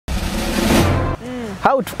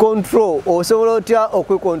how to control osobola otya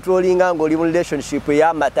okwecontrollinga ng'oli mu relationship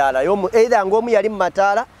ey'amataala either ng'omu yali mu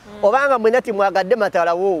mataala obanga mwena timwagadde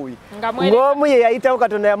mataala woowi ng'omu ye yayitawo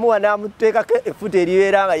Katonda yamuwa n'amuteekako effuta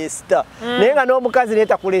eribeera nga ye sita naye nga n'omukazi naye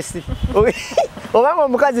takulesi obanga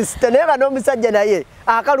omukazi sita naye nga n'omusajja naye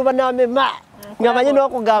akaluba n'amema nga manyi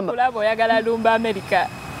n'okugamba kulaba oyagala lumba America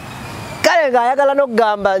kale ng'ayagala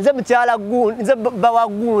n'okugamba nze mukyala gundi nze bawa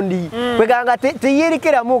gundi kweganga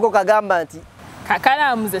teyirikiramuuko kagamba nti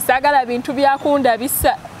Kakalaamu ze saagala bintu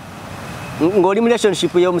byakundabisa ng'oli mu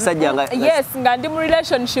relationship y'omusajja nga yes nga ndi mu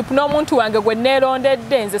relationship n'omuntu wange gwe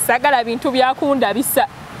neerondedde nze saagala bintu byakundabisa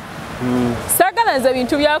saagala nze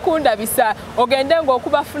bintu byakundabisa ogende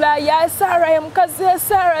ng'okuba fulaya Sarah ya mukazi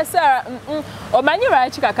Sarah omanyi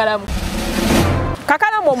lwaki Kakalaamu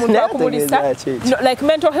omuntu akumulisa like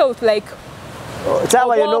mental health like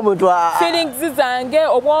Sawa yonna omuntu feelings zange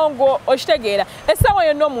obwongo okitegeera essaawa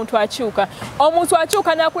yonna omuntu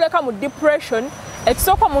akyuka n'akuleka mu depression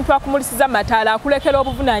ekisooka omuntu akumulisiza mataala akulekera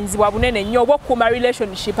obuvunaanyizibwa bunene nnyo obw'okukuuma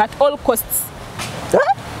relationship at all costs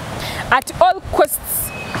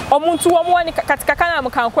omuntu w'omuwani kati Kakalaamu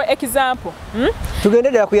kankwe example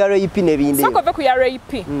tugendera ku ya rape n'ebindi sokove ku ya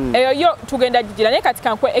rape eyo yo tugenda gigira naye kati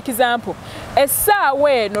kankwe example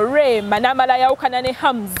essaawa eno Rema n'amala yawukana ne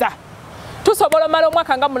Henza tusobola mala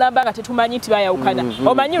omwaka nga mulamba nga tetumanyi nti bayawukana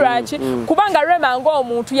omanyi lwaki kubanga Rema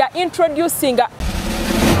ng'omuntu ya introducing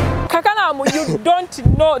Kakalaamu you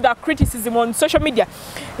don't know the criticism on social media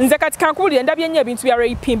nze kati kankubulire ndabye nnyo ebintu bya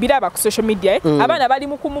rape mbiraba ku social media abaana bali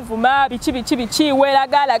mu kumuvuma biki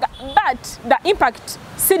weeragalaga but the impact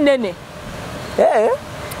si nene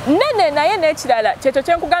nene naye n'ekirala kyekyo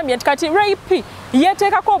kyenkugambye nti kati rape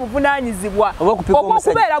yeteekako obuvunaanyizibwa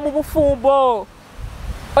obw'okubeera mu bufumbo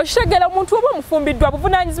okitegeera omuntu oba omufumbiddwa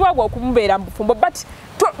buvunaanyizibwa bwe okumubeera mu bufumbo but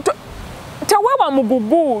teweewa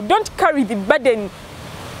mugugu don't carry the burden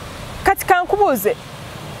kati kankubuuze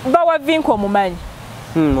bawa Vinko omumanyi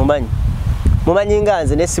mumanyi nga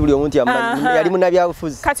nze nesi buli omuntu yali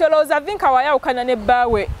munnabyabufuzi kati olowooza Vinko wayawukana ne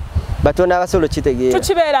bbaawe batonda abasolo kitegeera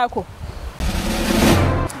tukibeerako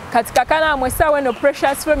kati Kakalaamu essaawa eno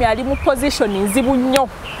Precious Femme ali mu position nzibu nnyo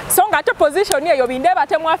so nga ate position eyo Bindeba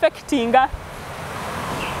temwafekitinga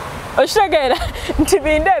okitegeera nti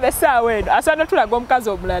Bindeba essaawa eno asaana tulaga omukazi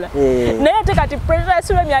omulala naye ate kati Precious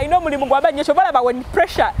Femme alina omulimu gw'abanyi ekyo balaba when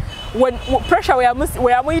pressure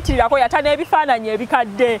we yamuyitirirako yata n'ebifaananyi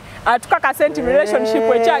ebikadde atukakasa nti relationship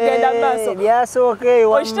ekyagenda maaso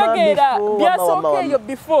okitegeera byasooka eyo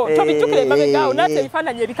before tobijjukira emabegaawo naate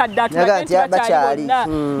ebifaananyi ebikadde atulaga nti bakyali bonna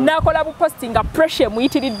n'akola buposti nga pressure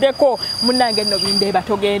emuyitiriddeko munnange nno Bindeba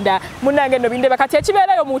togenda munnange nno Bindeba kati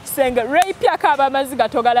ekibeerayo mu kisenge rape akaaba amaziga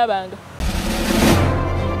togalabanga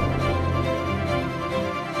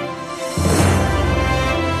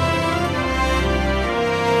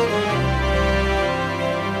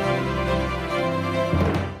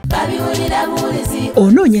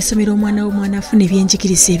onoonya essomero omwana w'omwana afuna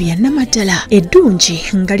ebyenjigiriza ebya nnamadala eddungi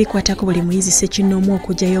nga likwatako buli muyizi ssekinnoomu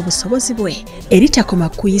okugyayo obusobozi bwe eritakoma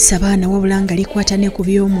kuyisa baana wabula nga likwata ne ku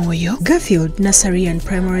by'omwoyo Garfield Nursery and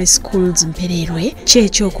Primary Schools Mpererwe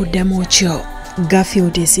ky'ekyokuddamu kyo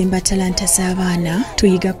Garfield ezimba talanta z'abaana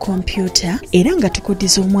tuyiga kompyuta era nga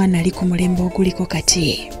tukuddiza omwana ali ku mulembe oguliko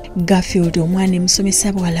kati Garfield omwana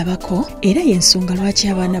emusomesa bw'alabako era y'ensonga lwaki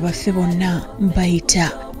abaana baffe bonna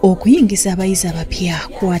mbayita okuyingiza abayizi abapya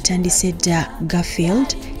kwatandise dda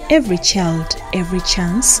Garfield every child every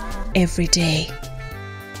chance every day.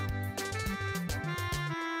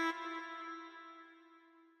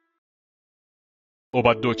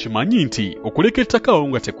 Obadde okimanyi nti okuleka ettaka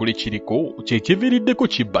nga tekuli kiriko kyekiviiriddeko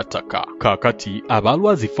kibba ttaka. Kaakati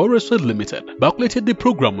abalwazi Forestry Limited bakuleetedde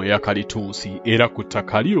pulogulaamu eya kalitunsi era ku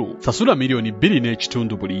ttaka lyo sasula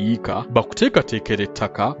 $2.5 buli yiika bakuteekateekera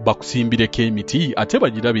ettaka bakusimbireko emiti ate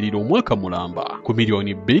bagirabirira omwaka mulamba ku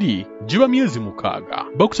 $2 giba myezi 6.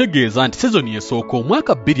 Bakutegeeza nti sezoni esooka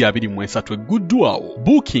omwaka 2023 egguddwawo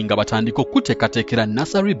booking batandika okuteekateekera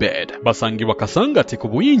nursery bed basangibwa Kasangati ku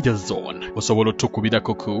Buyinja zone. Osobola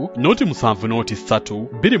kubirako ku noti 7 noti 3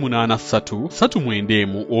 283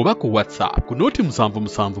 391 oba ku WhatsApp ku noti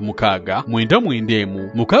 776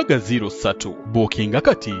 991 603 bookinga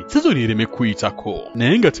kati sezoni ereme kuyitako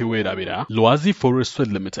naye nga teweerabira Lwazi Forestry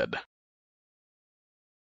Limited.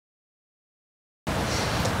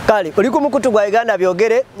 Kali oli ku mukutu gwa Uganda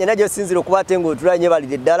byogere nena gyo sinzira okukwata ng'otulaba nnyo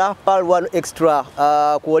balidde ddala Pal 1 extra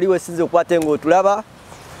kuwoliwe sinzira okukwata ng'otulaba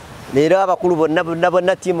leero abakulu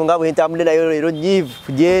bonna tiimu nga bwe ntambudde nayo leero nyivu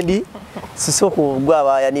kugendi sisooka ogwa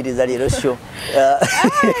abayaniriza leero sho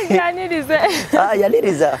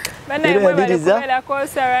yaniriza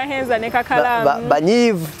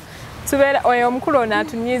banyivu tubeera oyo omukulu ono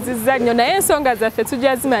atunyizizza nnyo naye ensonga zaffe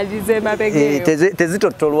tujja zimaliriza emabegeeyo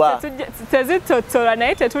tezitottolwa tezitottolwa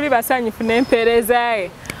naye tetuli basanyufu n'empeereza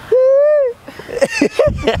ye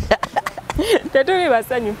tetuli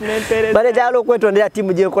basanyufu n'empeereza baletala okwetondera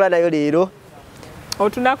ttiimu gyekola nayo leero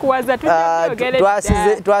otunakuwaza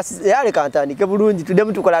twasize ntandike bulungi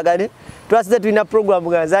tuddemu tukolagane twasize tulina programu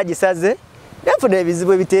nga zagisaze nafuna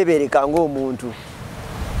ebizibu ebiteebereka ng'omuntu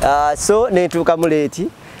so nentuuka mu leeti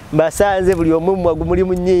basanze buli omu mwagu muli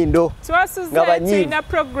mu nnyindo nga banyiivu tulina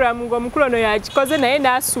programu ng'omukulu ono yagikoze naye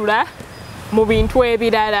n'asula mu bintu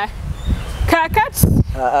ebirala kaakati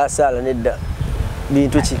saala nedda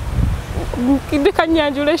bintu ki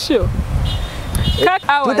kanyanjulesho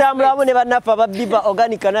tutambulamu ne bannaffe aba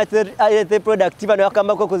Organic and Product bano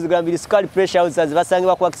bakambako okuzigambira sukali pressure houses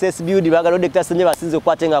basangibwa ku Access Build bagala Dr. Senye basinze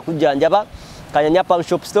okwate nga kujjanjaba Kanyanya Palm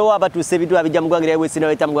Shop Store abatuuse ebintu abijja mu ggwanga lya West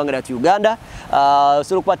n'abeta mu ggwanga lya Uganda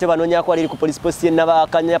solo kwate banoonya ko ali ku police post ye naba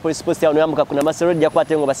Kanyanya police post ya yamuka kuna Masero ya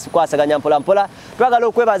kwate ngo basikwasaganya mpola mpola twagala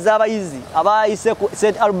okwebaza abayizi abayise ku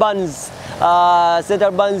St Albans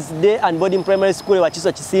Day and Boarding Primary School wa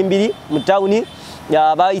Kiso Kisimbiri mu town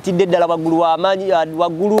bayitidde ddala waggulu amanyi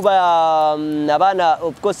waggulu abaana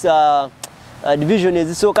of course division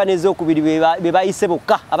ezisooka n'ezokubiri be bayise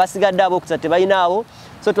bokka abasigadde abokusatu bayinaawo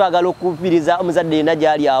so twagala okubiriza omuzadde yenna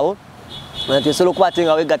gyali awo nti osobola okukwate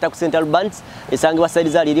nga wegatta ku Central Bands esangibwa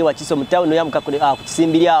saidiza liri wa Kiso mu town noyamuka ku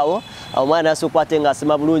kisimbiri awo omwana asobola okukwate nga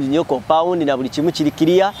asoma bulungi nnyo compound na buli kimu kiri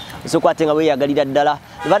kiriya osobola okukwate nga weeyagalira ddala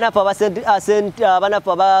banaffe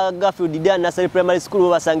aba Garfield Dan Nursery Primary School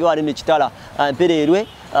basangibwa wano ne Kitala Mpererwe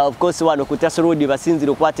of course wano ku Tasso Road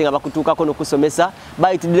basinzire okukwate nga bakutuukako n'okusomesa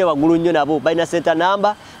bayitidde waggulu nnyo nabo balina center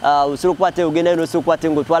number osobola okukwate ogendayo n'osobola okukwate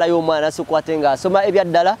ng'otwalayo omwana asobola okukwate nga asoma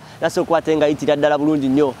ebyaddala nasobola okukwate nga ayitira ddala bulungi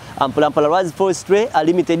nnyo mpolampola Lwazi Forestry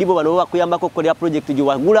Limited bo bano bakuyambako okukolera project gye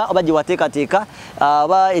wagula oba gye wateekateeka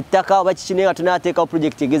oba ettaka oba kikine nga tonaateekawo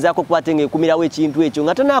project egezaako okukwate nga ekumirawo ekintu ekyo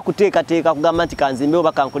nga tonaakuteekateeka kugamba nti kanzimbe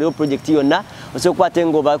oba kankolewo project yonna osobola okukwate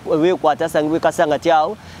nga weekwata asangibwe kasanga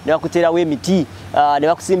tyawo ne bakuteerawo emiti ne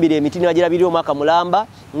bakusimbira emiti ne bagirabirira omwaka mulamba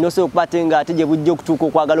nosobola okukwate nga ate gye bujja okutuuka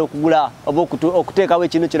okwagala okugula oba okuteekawo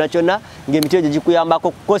ekintu kyonna kyonna ng'emiti egyo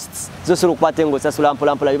gikuyambako costs zosobola okukwate nga osasula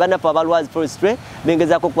mpolampola bannaffe aba Lwazi Forestry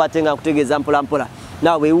bengezaako okukwate nga nkutegeeza mpolampola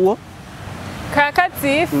naawe weewuwo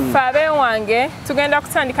kakati faabe wange tugenda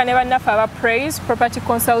kutandika ne bannaffe aba Praise Property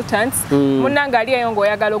Consultants munnange ali eyo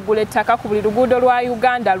ng'oyagala okugula ettaka ku buli luguudo lwa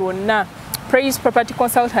Uganda lwonna Praise Property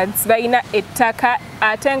Consultants balina ettaka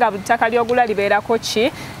ate nga buli ttaka ly'ogula libeerako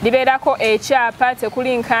ki libeerako ekyapa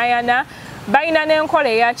tekuli nkaayana balina n'enkola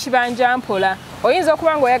eya kibanja mpola oyinza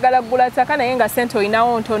okuba ng'oyagala kugula ttaka naye nga ssente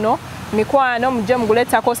olinawo ntono mikwano mujje mugule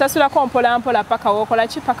ettaka osasulako mpolampola paka wookola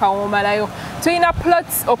ki paka woomalayo tulina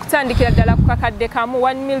plots okutandikira ddala ku kakadde kamu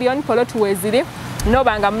 1 million poloti weeziri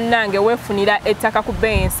nobanga munnange weefunira ettaka ku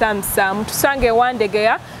bbeeyi ensaamusaamu tusange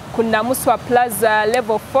ewandegeya ku Namuswa Plaza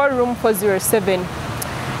level 4 room 407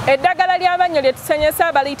 eddagala ly'amannyo lye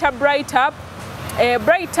tusenyesa baliyita Bright Up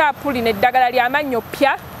Bright Up lino eddagala ly'amannyo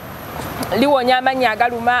ppya liwonya amannyo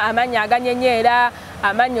agaluma amannyo aganyenyeera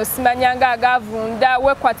amannyo simanyanga agavunda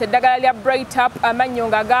wekwata eddagala lya Bright Up amannyo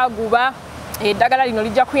nga gaguba eddagala lino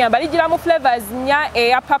lijja kuyamba ligira mu flavors nnya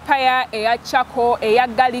eya papaya eya chako eya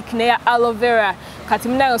garlic neya aloe vera kati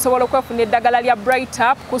munayo osobola okwefuna eddagala lya Bright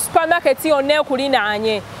Up ku supermarket yonna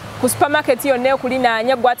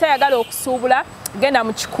ekulinaanye gw'atayagala okusuubula genda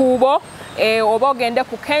mu kikuubo oba ogende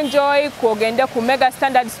ku Kenjoy ogende ku Mega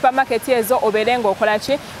Standard supermarket ezo obeere ng'okola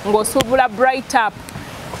ki ng'osuubula Bright Up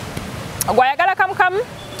gw'ayagala kamukamu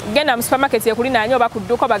genda mu supermarket ekulinaanye oba ku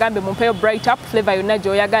dduuka bagambe mumpeyo Bright Up flavor yonna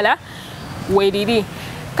gy'oyagala weeriri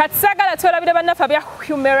kati saagala twolabire bannaffe bya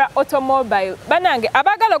Humera Automobile bannange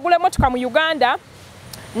abaagala ogula emmotoka mu Uganda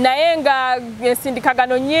naye nga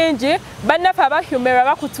ensindikagano nnyingi bannaffe aba Humera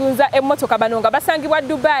bakutunza emmotoka bano nga basangibwa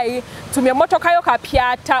Dubai tumye emmotoka yo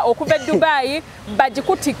kapyata okuva e Dubai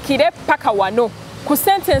bagikutikkire paka wano ku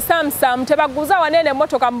ssente ensaamusaamu tebaguza wanene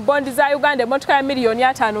emmotoka mu bondi za Uganda emmotoka ya miliyoni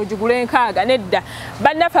 5 ogigula 6 nedda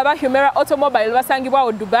bannaffe aba Humera Automobile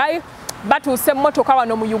basangibwawo Dubai batuuse emmotoka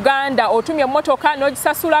wano mu Uganda otumye emmotoka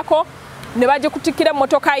n'ogisasulako ne bagikutikkira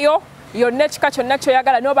emmotoka yo yonna ekika kyonna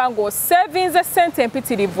kyoyagala noba ng'osevinze ssente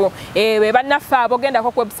empitirivu be bannaffe abo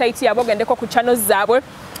gendako ku website yabwe ogendeko ku channels zaabwe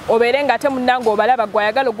obeere ng'ate munnange obalaba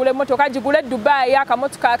gw'ayagala ogula emmotoka gigule Dubai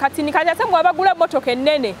akamotoka akatini kati ate mwabagula emmotoka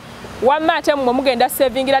ennene wamma ate mmwe mugenda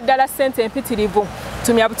sevingira ddala ssente empitirivu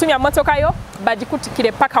tumya emmotoka yo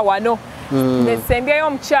bagikutikire paka wano nsembyeyo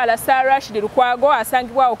omukyala Sarah Rashid Lukwago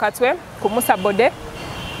asangibwawo Katwe ku Musa Bode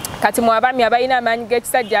kati mwabami abalina amaanyi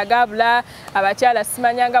g'ekisajja agabula abakyala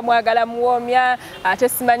simanyanga mwagala muwoomya ate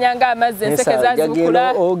simanyanga amazzi enseke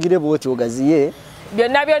zazibukula ogire bwotyo ogaziye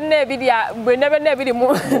byonna ebiri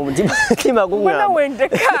mu mutima gugamba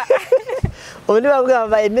wendeka omutima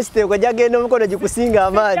gugamba enesite kwa jagenda omukono gikusinga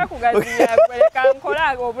amaanyi kugaziyakweleka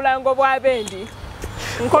nkola obulango bw'abendi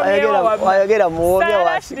ayogera muwoomya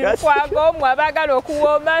wasikwago mwabagala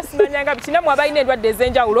okuwooma simanyanga bikina mwabalina endwadde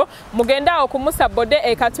ez'enjawulo mugenda okumusa bode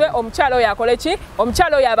ekatwe omukyalo oyo akole ki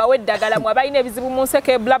omukyalo oyo abawe eddagala mwabalina ebizibu mu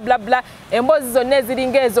nseke bla emboozi zonna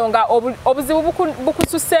eziringa ezo nga obuzibu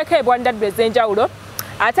bukususseeko ebwandaddu ez'enjawulo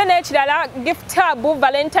ate n'ekirala gift tab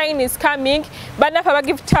Valentine is coming bannaffe aba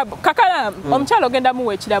gift tab kakalaamu omukyalo ogenda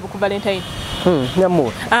muwa ekirabu ku Valentine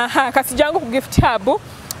namuwa kasi jangu ku gift tab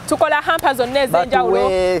tukola hampa zonna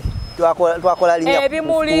ez'enjawulo twakola linnya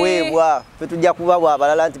kuweebwa fe tujja kubabwa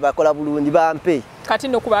abalala nti bakola bulungi bampe kati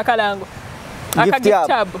nno kuba akalango aka gift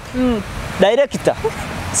tab director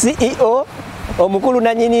CEO omukulu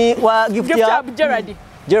nanyini wa gift tab Gerard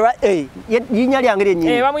yinya lyange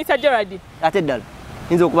lyennyini bamuyita Gerard ate ddala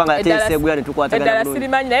inzo okubanga ate Seguya ne tukwatagana bulungi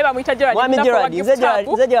simanyi naye bamuyita Gerard mwami Gerard nze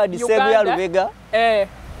Gerard Seguya Lubega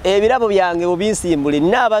ebirabo byange obinsimbule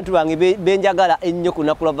nina abantu bange benjagala ennyo ku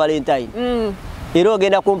lunaku lwa Valentine era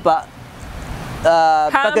ogenda kumpa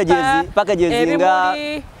packages nga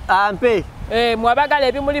ampe mwabagala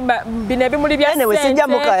ebimuli bino ebimuli bya ssente sijja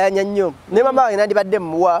mukayanya nnyo ne mama wange nandibadde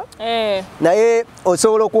mmuwa naye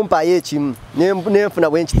osobola okumpaayo ekimu nenfuna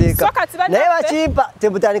bwe nkiteeka naye bakimpa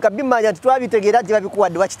tebutandika bimanya nti twabitegeera nti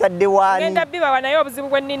babikuwadde bakitadde waani ngenda bibawa naye obuzibu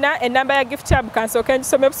bwe nnina ennamba ya gift tab kansooke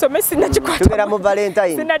ngisome busome tugenda mu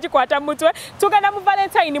Valentine sinnagikwata mu mutwe tugenda mu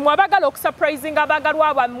Valentine mwabagala okusurprisinga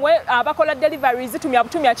abagalwa bammwe abakola deliveries tumya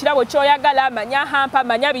butumya kirabo kyoyagala manya hampa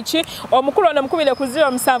manya biki omukulu ono mukubire ku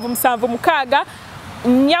 0776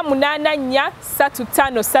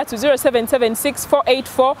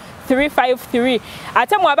 0776484353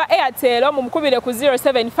 ate mwaba Airtel mumukubire ku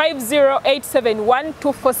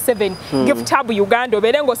 0750871247 gift tab Uganda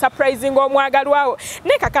obere ngo surprising omwagalwawo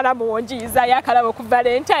ne Kakalamu wonjiza yakalabo ku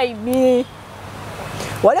Valentine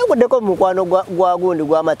wale kuddeko omukwano gwa gundi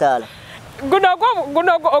gwa mataala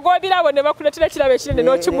guno ogwabirabo ne bakuletera kirabe kinene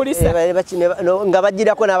n'okimulisa nga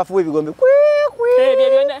bagirako n'abafuba ebigombe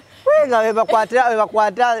nga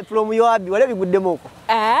bebakwata from yoabi wale biguddemu okwo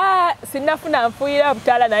sinafuna nfuuyira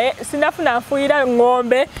butaala naye sinafuna nfuuyira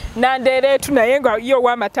ng'ombe nandeereetu naye nga yo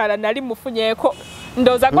ow'amataala nali mufunyeeko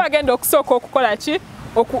ndowooza gwagenda okusooka okukola ki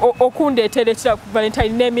okundeetera ekira ku Valentine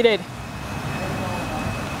n'emirere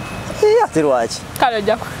ate lwaki kale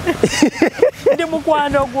ojjaku ndi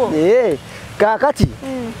mukwano gwo kaakati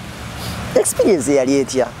experience yali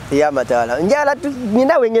etya ey'amataala njala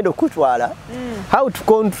nina wengenda okutwala how to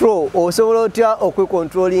control osobola otya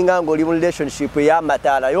okwecontrollinga ng'oli mu relationship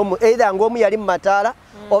ey'amataala either ng'omu yali mu mataala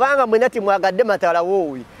obanga mwena timwagadde mataala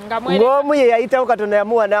woowi ng'omu ye yayitawo Katonda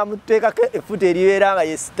yamuwa n'amuteekako effuta eribeera nga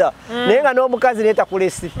ye sita naye nga n'omukazi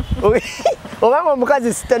neetakulesi obanga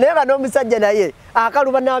omukazi sita naye nga n'omusajja naye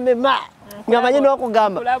akaluba n'amema nga manyi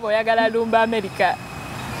n'okugamba kulaba oyagala lumba America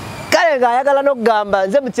kale ng'ayagala n'okugamba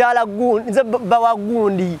nze mukyala gundi nze bawa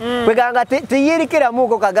gundi kweganga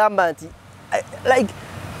teyirikiramuuko kagamba nti like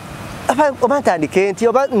oba ntandike nti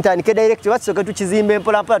oba ntandike direct oba tusooke tukizimba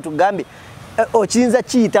empolampola tugambe okiyinza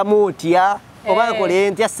kiyitamu otya oba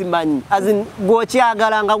nkole ntya simanyi azin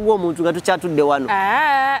gwokyagala nga gwe omuntu nga tukyatudde wano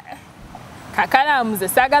Kakalamu ze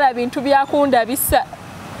saagala bintu byakundabisa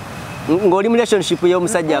ng'oli mu relationship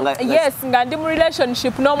y'omusajja nga yes nga ndi mu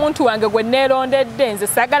relationship n'omuntu wange gwe neerondedde nze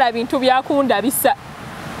saagala bintu byakundabisa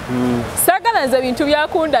saagala nze bintu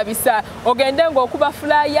byakundabisa ogende ng'okuba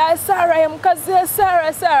fulaya Sarah mukazi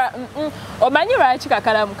Sarah omanyi lwaki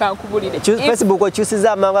Kakalamu kankubulire Facebook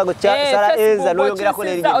okyusiza amangu ago Sarah Henza n'oyogerako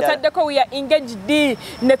n'erinnya otaddeko we are engaged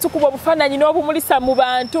ne tukuba obufaananyi n'obumulisa mu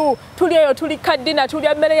bantu tuli eyo tuli kaddina tuli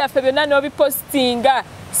emmere yaffe byonna n'obipostinga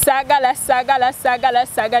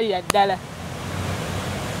saagalira ddala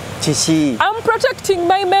kiki I'm protecting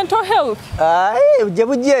my mental health gye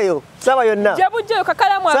bujjeeyo sawa yonna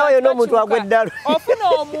Kakalamu sawa yonna omuntu agw'eddalo ofuna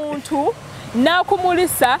omuntu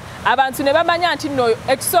n'akumulisa abantu ne bamanya nti nno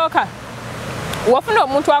ekisooka wafuna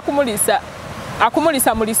omuntu akumulisa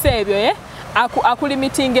mulisa ebyo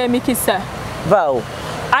akulimitinga emikisa vaawo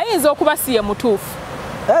ayinza okuba siye mutuufu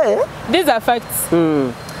these are facts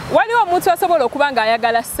waliwo omuntu asobola okuba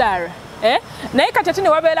ng'ayagala Sarah naye kati ate ne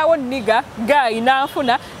wabeerawo nniga gayi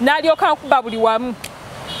n'anfuna n'alyoka nkuba buli wamu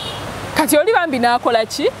kati oli bambi n'akola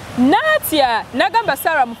ki n'atya n'agamba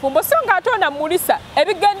Sarah mufumbo so ng'ate onamulisa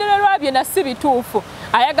ebigendererwa bye na si bituufu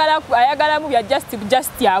ayagalamu bya just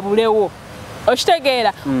abulewo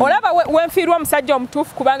Okitegeera olaba wenfiirwa omusajja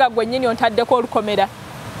omutuufu kubanga gwe nnyini ontaddeko olukomera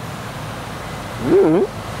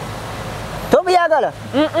tobuyagala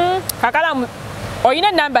Kakalamu oyina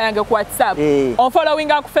enamba yange ku WhatsApp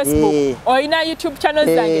onfollowinga ku Facebook oyina YouTube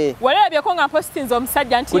channel zange walabyeko nga postinze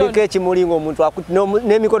omusajja nti kuliko ekimuli ng'omuntu akutte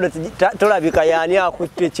n'emikono tolabika yaani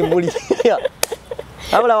akutte ekimuli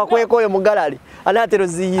abula wakweka oyo mugalali anaatera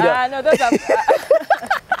oziyira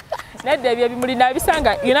nedda ebyo ebimuli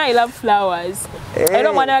nabisanga I love flowers era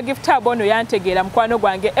omwana wa gift tab ono yantegeera mukwano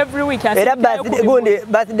gwange every week era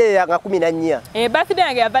birthday yanga 14 birthday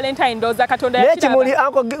yange ya Valentine ndoza katonda n'ekimuli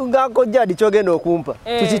anko jadi kyogenda okumpa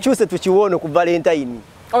tukikyuse tukiwoono ku Valentine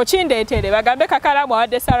okindeetere bagambe Kakalamu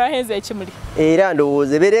awadde Sarah Henza ekimuli era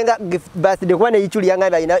ndowooza ebeerenga birthday kuba neyikyuli yange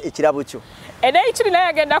balina ekirabo kyo eneyikyuli naye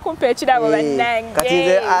agenda kumpa ekirabo bannange kati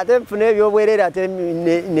nze ate nfuna ebyobwerere ate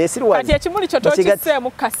nesirwazi kati ekimuli kyo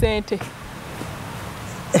tokiseemu kasente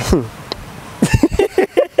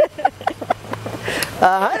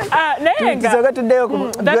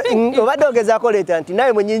obadde ogezaako leeta nti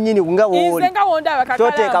nawe mwenyinyini nga wooli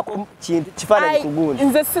toteeka kifaananyi ku gundi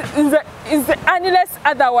nze unless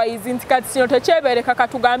otherwise nti kati kino tekyebeereka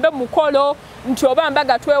katugambe mukolo nti oba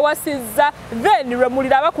mbaga twewasizza then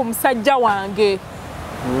lwemuliraba ku musajja wange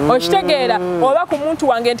okitegeera oba ku muntu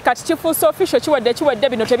wange nti kati kifuuse official kiwedde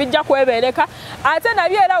bino tebijja kwebeereka ate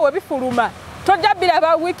nabyo era we bifuluma tojja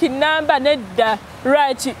biraba wiki namba nedda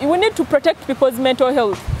right we need to protect people's mental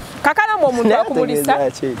health Kakalamu omuntu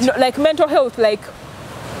akumulisa like mental health like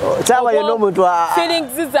sawa yonna omuntu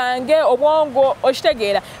feelings zange obwongo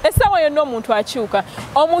okitegeera essaawa yonna omuntu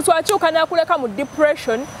akyuka n'akuleka mu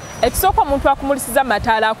depression ekisooka omuntu akumulisiza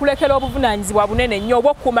mataala akulekera obuvunaanyizibwa bunene nnyo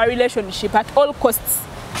obw'okukuuma relationship at all costs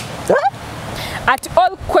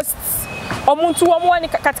omuntu w'omuwani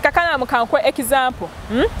kati Kakalamu kankwe example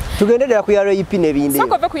tugendera ku ya rape n'ebindi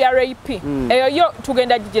sokove ku ya rape eyo yo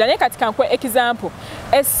tugenda gigira naye kati kankwe example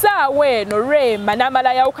essaawa eno Rema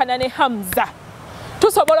n'amala yawukana ne Hamza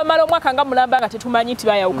tusobola omala omwaka nga mulamba nga tetumanyi nti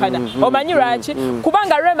bayawukana omanyi lwaki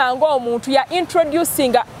kubanga Rema ng'omuntu ya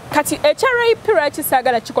introducing kati ekya rape lwaki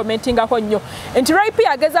saagala kikomentingako nnyo nti rape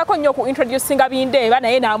yagezaako nnyo ku introducinga Bindeba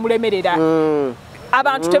naye n'amulemerera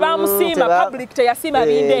abantu tebamusiima public teyasiima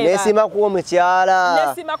Bindeba nesima ku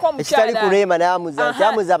omukyala ekitali ku Rema n'amuza nti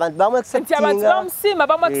abantu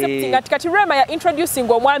bamuacceptinga kati Rema ya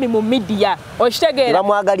introducing omwami mu media okitegeera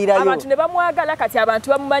abantu ne bamwagala kati abantu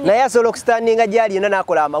bamumanyi naye asobola okustandinga gyali yonna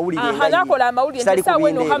n'akola amawulire essaawa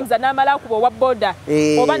eno Hamza n'amala akuba owa boda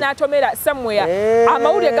oba n'atomera somewhere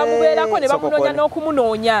amawulire gamubeerako ne bamunoonya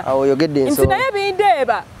n'okumunoonya nti naye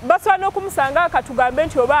Bindeba basobola n'okumusanga akatugambe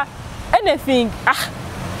nti oba anything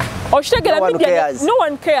okitegeera media no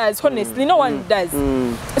one cares honestly no one does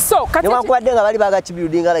so kati newankubadde nga bali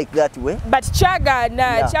bagakibuildinga like that way but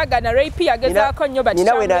kyagaana rape yagezaako nnyo but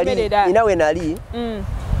nina we nali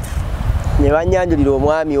ne banyanjulira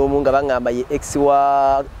omwami omu nga baŋŋamba ye ex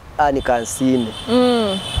wa Anne Kansime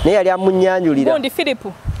naye yali amunyanjulira gundi Philip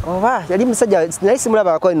oba yali musajja naye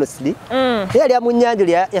simulabako innocently naye yali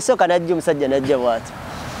amunyanjulira yasooka najja omusajja najja bwati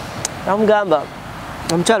amugamba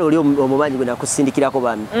omukyalo oli omumanyi gwe nakusindikirako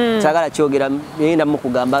bami kyagala kyogera yenda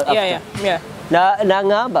mukugamba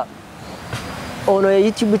n'aŋŋamba ono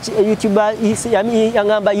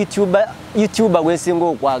yaŋŋamba YouTuber gwensinga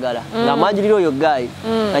okwagala ng'amwanjulira oyo gayi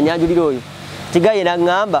anyanjulira oyo kigaye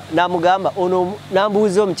n'amugamba ono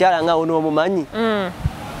nambuuza omukyala nga ono omumanyi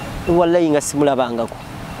wallahi nga simulabangako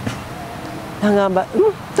n'aŋŋamba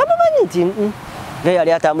tamumanyi nti naye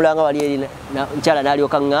yali atambulanga wali eri mukyala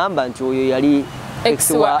n'alyoka ŋŋamba nti oyo yali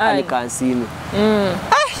ex wa Anne Kansime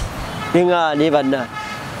ne banna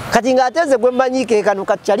kati ng'ateze gwe mmanyike kano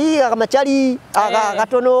kacali akamachali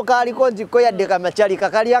akatono kaliko nziko yadde kamachali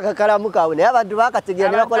kakali akakalamu kawe naye abantu bakategera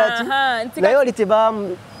ne bakola ki naye oli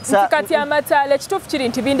tebamu kati amataala ekituufu kiri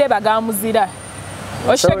nti Bindeba gamuzira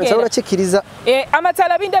osobola kikkiriza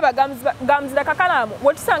amataala Bindeba gamuzira Kakalamu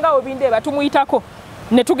wetusangawo Bindeba tumuyitako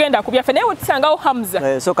ne tugenda ku byaffe naye wetusangawo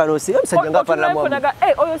Hamza soka nosi omusajja nga afaananamu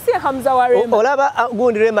oyo si Hamza wa Rema olaba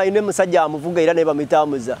gundi Rema ayina omusajja amuvuga era naye bamuyita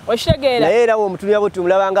Amuza okitegeera naye era omutunira bwe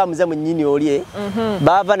tumulabanga Amuza mu nnyini oli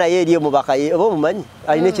baava naye eri omubaka ye oba omumanyi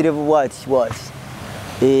alina ekirevu bwati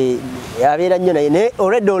abeera nnyo naye naye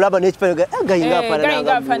olwedde olaba n'ekifaananyi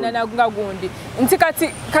gayinga afaanana nga gundi nti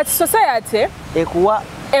kati society ekuwa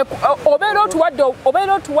obeera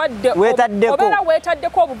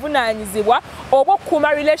weetaddeko obuvunaanyizibwa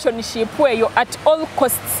obw'okukuuma relationship eyo at all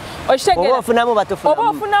costs okitegeera oba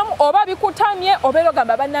ofunamu oba bikutamye obeera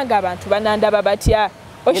ogamba bannange abantu banandaba batya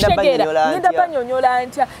okitegeera ngenda banyonyola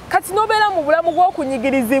ntya kati n'obeera mu bulamu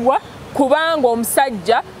bw'okunyigirizibwa kubanga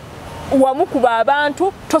omusajja wamukuba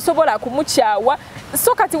abantu tosobola kumukyawa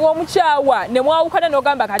so kati womukyawa ne mwawukana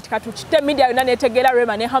n'ogamba kati katukite media yonna netegeera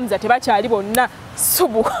Rema ne Hamza tebakyali bonna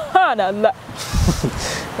subhanallah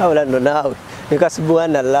awula no nawe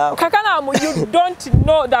subhanallah Kakalamu you don't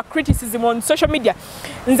know the criticism on social media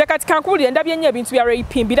nze kati kankubulira ndabye nnyo ebintu bya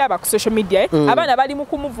raping biraba ku social media abaana bali mu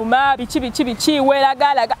kumuvuma bichi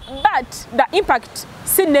welagalaga but the impact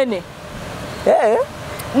si nene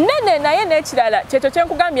nene naye n'ekirala kyekyo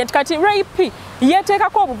kyenkugambye nti kati rape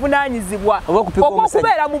yeteekako obuvunaanyizibwa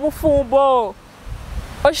okubeera mu bufumbo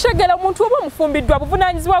okitegeera omuntu oba omufumbiddwa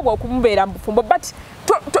buvunaanyizibwa bwe okumubeera mu bufumbo but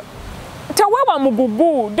teweewa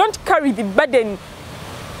mugugu don't carry the burden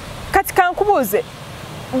kati kankubuuze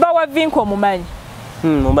bawa Vinko omumanyi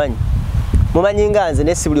mumanyi nga nze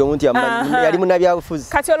nesi buli omuntu yamumanyi yali munnabyabufuzi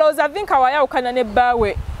kati olowooza Vinko wayawukana ne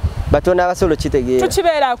bbaawe batono abasolo kitegeera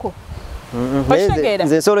tukibeerako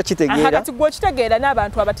nze nsolo kitegeera kati gwe okitegeera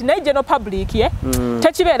n'abantu abati naye general public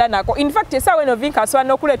tekibeera nako in fact esaawa eno Vinko asobola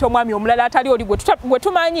n'okuleeta omwami omulala atali oli gwe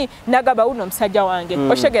tumanyi nagamba wuno omusajja wange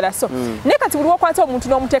okitegeera so naye kati buli wokwata omuntu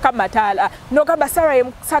n'omuteeka mu mataala n'ogamba Sarah ye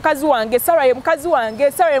sakazi wange Sarah ye mukazi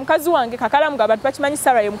wange Sarah ye mukazi wange Kakalamu ng'abantu bakimanyi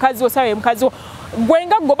Sarah ye mukazi wo Sarah ye mukazi wo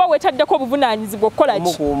gwenga goba wetaddeko obuvunaanyizibwa okukola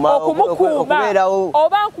ki okumukuuma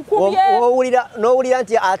oba nkukubye n'owulira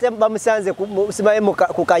nti ate bamusanze simaye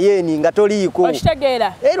ku kayeni nga toliiko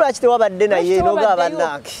okitegeera lwaki tewabadde naye n'ogaba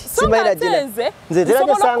bannaake simayina gina nze tera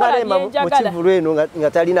nsanga Rema mu kivulu eno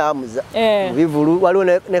nga talina amuza mu bivulu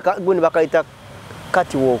waliwo gundi bakayita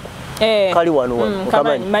katiwooko kali wano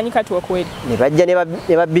manyi katiwooko weri ne bajja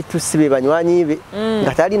ne babitusi be banywanyi be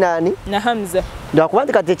nga tali naani na Hamza ndakuba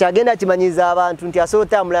nti kati kyagenda kimanyiza abantu nti asobola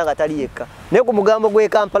otambula nga tali yekka naye ku mugambo gw'e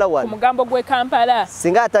Kampala wano mugambo gw'e Kampala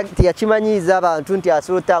singa teyakimanyiza abantu nti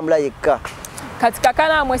asobola otambula yekka kati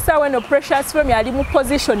Kakalamu essaawa eno Precious Remi ali mu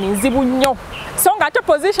position nzibu nnyo so nga ate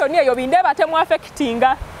position eyo Bindeba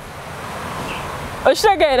temwafekitinga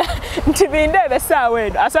okitegeera nti Bindeba essaawa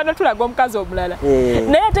eno asaana tulaga omukazi omulala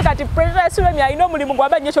naye ate kati Precious Remi alina omulimu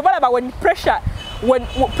gw'abanyesha oba laba when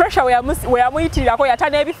pressure we yamuyitirirako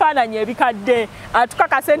yatana ebifaananyi ebikadde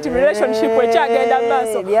atukakasa nti relationship ekyagenda mu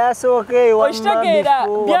maaso okitegeera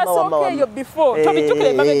byasooka eyo before tobijjukira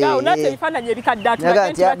emabegaawo naate ebifaananyi ebikadde atulaga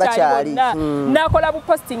nti bakyali bonna n'akola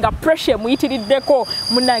buposti nga pressure emuyitiriddeko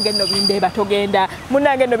munnange nno Bindeba togenda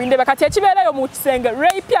munnange nno Bindeba kati ekibeerayo mu kisenge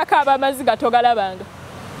rape akaaba amaziga togalabanga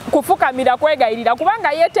kufukamira kwegayirira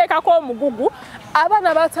kubanga yeteekako omugugu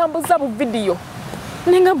abaana batambuza mu vidiyo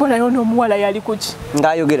ninga mbona yono omuwala yali kuki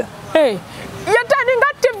ngayogera yatandinga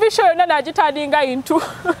TV show yonna n'agitandinga into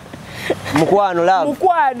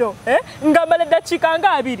mukwano nga mala dakiika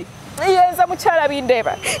nga 2 yenza mukyala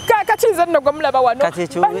Bindeba kakati nze nno gwe mulaba wano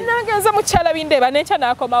bannange nze mukyala Bindeba n'ekya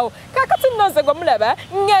n'akomawo kakati nno nze gwe mulaba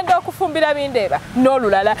ngenda okufumbira Bindeba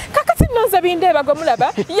n'olulala kakati nno nze Bindeba gwe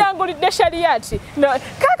mulaba yangulidde shariyati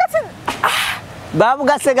kakati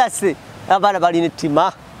bamugasegase abaana balina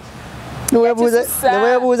ettima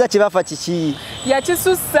newebuuza kibafa kiki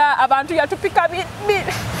yakisussa abantu yatupika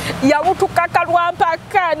yamutukaka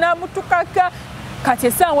lwampaka namutukaka kati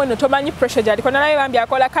essaawa eno tomanyi pressure gyaliko nanaye bambi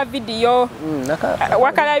akola ka vidiyo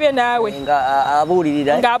wakalabye naawe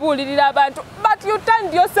ng'abuulirira abantu but you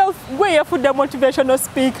turned yourself gwe yafudde motivational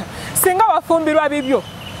speaker singa wafumbirwa bibyo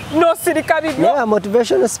nosirika bibyo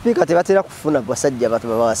motivational speaker tebatera kufuna basajja batu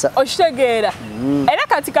babawasa okitegeera era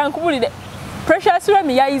kati kankubulire Precious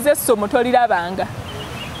Remi yayize essomo tolirabanga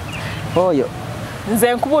oyo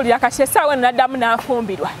nze nkubulira kati essaawa eno naddamu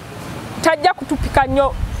n'afumbirwa tajja kutupika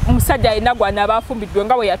nnyo omusajja alina gw'anaaba afumbiddwe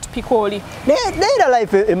nga bwe yatupika oli naye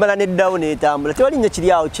life emala neddawo n'etambula tewali nnyo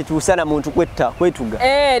kiri awo kituusa na muntu kwetuga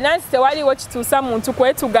nansi tewaliwo kituusa muntu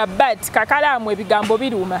kwetuga but Kakalamu ebigambo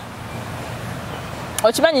biruma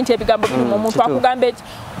okimanyi nti ebigambo biruma omuntu akugamba eki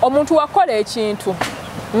omuntu wakola ekintu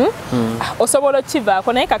osobola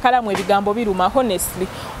okivaako naye Kakalamu ebigambo biruma honestly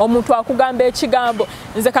omuntu akugamba ekigambo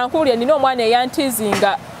nze kankuwulira nina omwana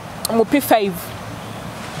eyantiizinga mu P5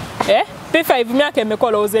 P5 myaka emeka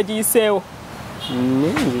olowooza egiyiseewo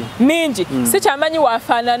mingi sikyamanyi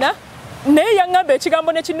waafaanana naye yaŋŋamba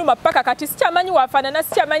ekigambo nekinnuma paka kati sikyamanyi waafaanana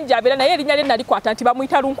sikyamanyi gy'abeera naye erinnya lye nalikwata nti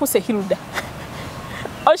bamuyita Lunkuse Hilda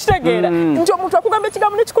okitegeera nti omuntu akugamba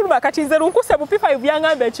ekigambo nekikuluma kati nze Lunkuse mu P5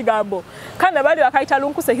 yaŋŋamba ekigambo kandi bali bakayita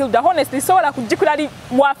Lunkuse Hilda honestly sobola kujjukira li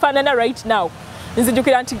waafaanana right now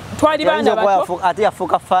nzijukira nti twali baana bato ate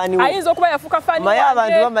yafuuka faani wo ayinza okuba yafuuka faani maye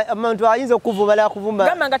abantu ayinza okuvuma la kuvuma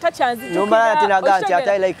gamba nga takyanzijukira nomala ate nagati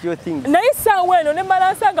ate I like your things naye essaawa eno ne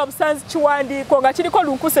mala nsanga busanzi kiwandiiko nga kiriko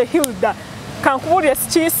Lunkuse Hilda kankubulire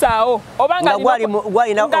sikiyisaawo oba nga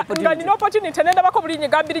nina opportunity nendabako bulinnya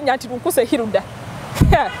gambirinya nti Lunkuse Hilda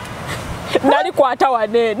nalikwata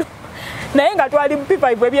wano eno naye nga twali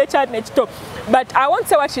P5 eby'ekyati nekito. But I won't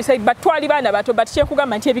say what she said, but twali baana bato, but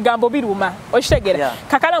kyekugamba nti ebigambo biruma. Okitegera.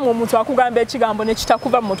 Kakalamu omuntu akugamba ekigambo ne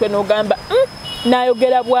kitakuva mu mutwe n'ogamba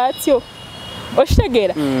nayogera bw'atyo.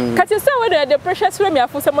 Okitegera. Kati essaawa eno yadde Precious Remi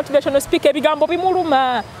afuuse motivational speaker ebigambo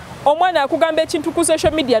bimuluma. Omwana akugamba ekintu ku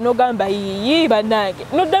social media n'ogamba yiyi bannange.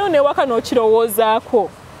 Noddayo n'ewaka n'okirowoozaako.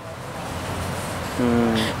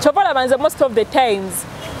 Chovala banze most of the times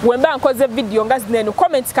wemba nkoze video nga zineno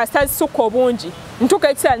comments kasita zisuka obungi ntuka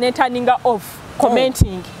ekisala ne turning off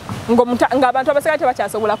commenting nga abantu abasaka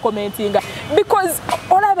tebakyasobola commenting because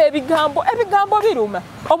olaba ebigambo biruma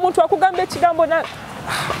omuntu akugamba ekigambo na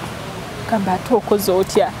kamba tokozo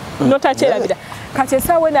otya notakyerabira kati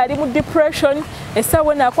essaawa ali mu depression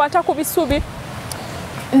essaawa akwata ku bisubi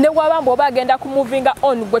ne wabambo bagenda ku moving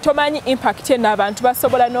on gwe tomanyi impact n'abantu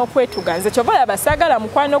basobola n'okwetuga nze kyobola basagala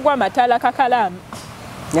mukwano gw'amataala Kakalaamu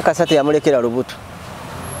ne kasate yamulekera lubuto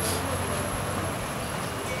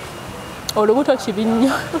olubuto kibi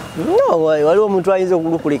nnyo no waliwo omuntu ayinza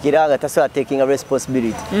okulukulekera nga tasobola taking a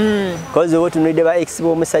responsibility because what need ba ex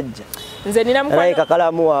omusajja nze nina mukwano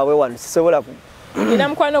Kakalaamu waabwe wano sisobola nina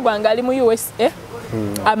mukwano gwange ali mu USA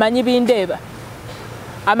amanyi Bindeba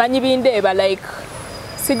like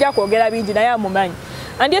sijja kwogera bingi naye amumanyi.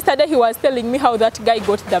 And yesterday he was telling me how that guy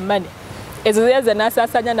got the money. Ezo yeze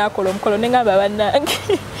nasasanya nakola omukolo nengamba bannange.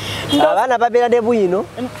 Abaana babeera de Bino.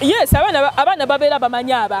 Yes, abaana babeera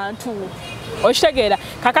bamanya abantu. Okitegera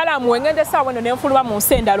Kakalaamu wengende saawa eno nenfuluma mu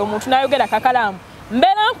nsendalo omuntu nayogera Kakalaamu.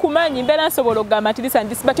 Mbeera nkumanyi mbeera nsobola okugamba ati lisa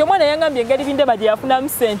ndisi but omwana yangambye engeri Bindeba gye yafunamu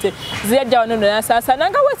ssente ziyajja wano nasasana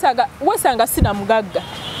nga wesanga sina mugagga.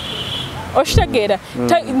 Okitegera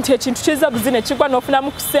nti ekintu kiza buzine kigwa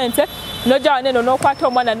n'ofunamu ku ssente n'ojja wano eno n'okwata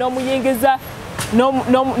omwana n'omuyingiza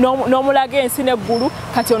n'omulaga ensi n'eggulu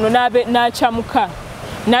kati ono n'akyamuka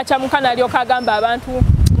n'alyoka agamba abantu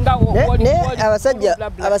nga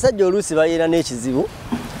abasajja oluusi balina n'ekizibu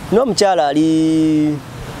n'omukyala ali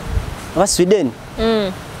aba Sweden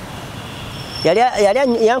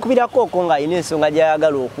yali yankubirako oko ng'alina ensonga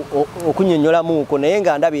gy'ayagala okunyonnyolamuuko naye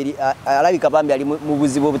nga ndabye alabika bambi ali mu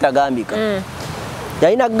buzibu obutagambika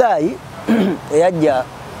yalina gaayi eyajja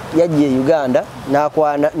e Uganda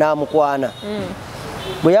n'amukwana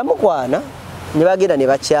bwe yamukwana ne bagenda ne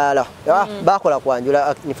bakyala bakola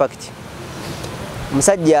kwanjula in fact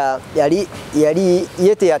omusajja yali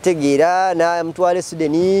yeteyategeera n'amutwala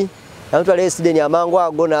Sweden amangu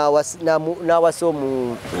ago n'awasa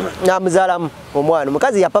n'amuzaalamu omwana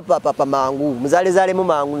omukazi yapapa mangu muzaalezaalemu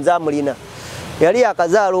mangu nzamulina yali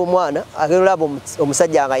yakazaala omwana agerolaba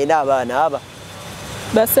omusajja nga alina abaana aba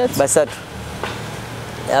basatu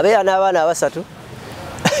abeera n'abaana abasatu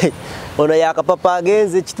ono yakapapa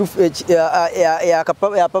agenze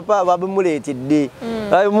yakapapa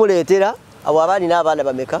babimuleetera abo abaani n'abaana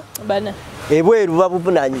bameka ebweru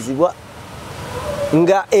babuvunaanyizibwa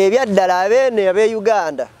nga ebyaddala abeene abe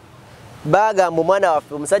Uganda bagamba omwana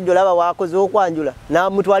waffe omusajja olaba wakoze okwanjula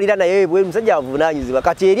n'amutwalira naye ebweru omusajja avunaanyizibwa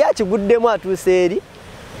kati eri akiguddemu atuuse eri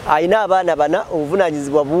alina abaana bana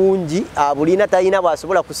obuvunaanyizibwa bungi abulina talina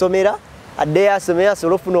bw'asobola kusomera addeyo asomera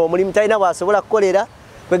asobola ofuna omulimu talina bw'asobola kukolera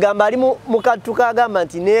kwegamba ali mu kattu kagamba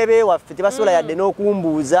nti neebe waffe tebasobola yadde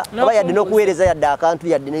n'okumbuuza oba yadde n'okuweereza yadde akantu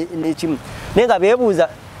yadde n'ekimu naye nga beebuuza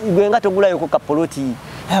gwe nga togulayoko kapoloti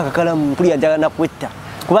Kakalaamu mpulira njagala nakwetta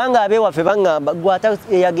kubanga abewaffe baŋŋamba gwata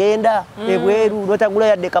yagenda ebweru notagula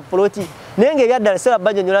yadde kapoloti naye ng'ebyaddala seba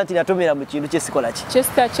banyonyola nti natomera mu kintu kyesikola ki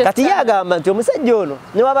kati ye agamba nti omusajja ono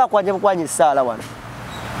ne waba akwanja bukwanya essaala wano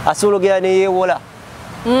asobola ogera neyeewola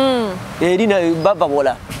eri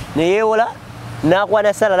babawola neyeewola n'akwana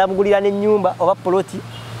essaala namugulira n'ennyumba oba poloti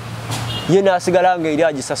ye n'asigala nga eri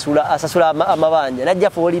asasula amabanja najja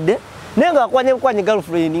foolidde naye nga akwanya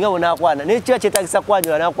girlfriend nga bonaakwana naye kiba kyetagisa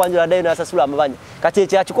kwanjula n'akwanjula addayo n'asasula amabanja kati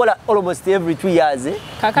ekyo akikola almost every 2 years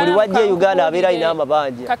buli wajja e Uganda abeera alina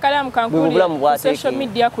amabanja Kakalaamu kankuli social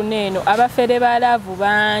media kuneeno abafere balaavu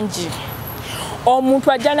bangi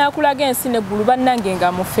omuntu ajja n'akulaga ensi n'eggulu bannange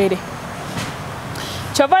nga mufere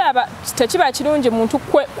kyobalaba tekiba kirungi muntu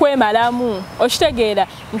kwemalamu okitegeera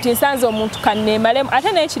nti nsanze omuntu kanneemalemu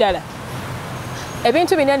ate n'ekirala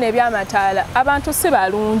ebintu binene ebyamataala abantu si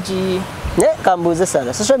balungi ne kambuuze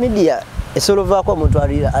sana social media esolovaako omuntu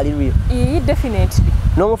ali real definitely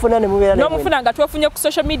n'omufuna ne mubeera n'omufuna nga twefunye ku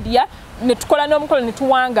social media ne tukola n'omukolo ne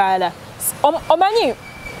tuwangaala omanyi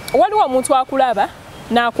waliwo omuntu akulaba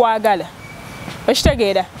n'akwagala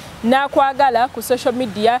okitegeera n'akwagala ku social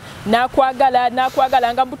media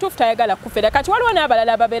n'akwagala nga butuufu tayagala kufera kati waliwo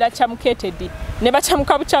n'abalala ababeera kyamukeetedi ne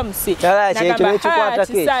bakyamuka bukyamusi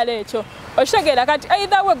kisaala ekyo okitegeera kati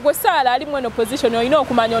either we gwe saala ali mu eno position olina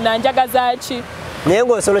okumanya onanjagaza ki naye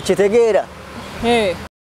ng'osolo kitegeera.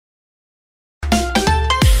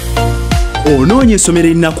 Onoonya essomero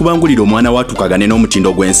erinakubangulira omwana watukagane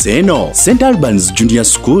n'omutindo gw'ensi eno. St Albans Junior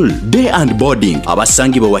School Day and Boarding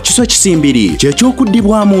abasangibwa Wakiso Kisimbiri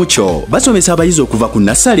ky'ekyokuddibwamu kyo. Basomesa abayizi okuva ku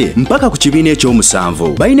nassale mpaka ku kibiina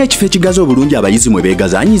ekyomusanvu. Balina ekifo ekigaza obulungi abayizi mwe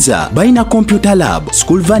beegazaanyiza. Balina computer lab,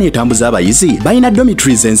 school van etambuza abayizi. Balina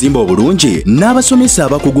dormitories enzimba obulungi n'abasomesa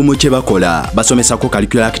abakugu mu kye bakola. Basomesako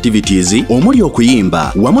curricular activities omuli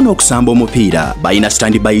okuyimba wamu n'okusamba omupiira. Balina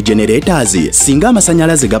standby generators singa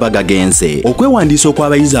amasannyalaze gaba gagenze. Okwewandiisa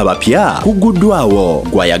okw'abayizi abapya kuguddwawo.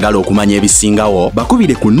 Gwayagala okumanya ebisingawo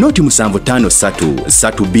bakubire ku noti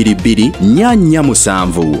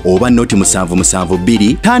 7553224447 oba noti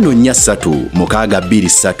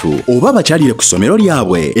 772543 oba bakyalire ku ssomero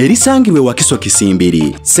lyabwe erisangibwe Wakiso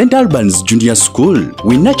Kisimbiri. St Albans Junior School,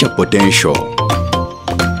 we nurture potential.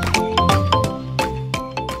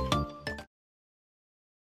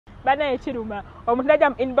 Bana echiruma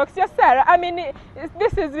omutajam inbox ya Sarah. I mean,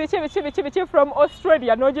 this is bichi from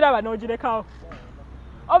Australia. Nojiraba nojirekawo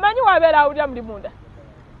omanyi wabera awulira muli munda.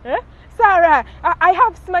 Sarah, I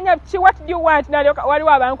have smanya chi, what do you want? Wali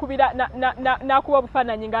wabankubira nakuba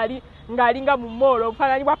obufaananyi ngalinga mu mall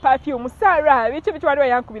obufaananyi bwa perfume. Sarah, bichi wali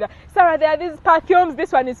wayankubira. Sarah, there are these perfumes,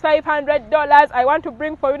 this one is $500 I want to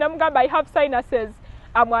bring for you. Namugamba, I have sinuses,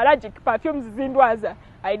 I'm allergic, perfumes zindwaza,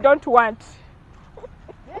 I don't want.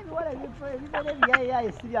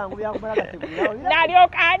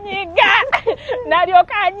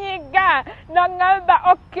 Nariokanyiga nangamba,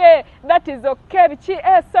 okay, that is okay.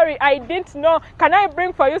 Sorry, I didn't know. Can I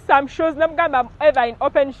bring for you some shoes? Namugamba, ever in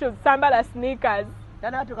open shoes, sambala sneakers.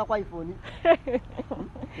 Tanatuka kwa iPhone.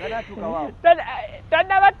 Tanatuka wao.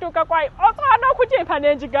 Tanabatuka kwa also anokuchipa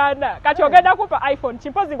nenjigana. Kati ogenda kupa iPhone,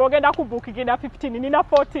 chimpozi ngogenda kubukigina 15 nina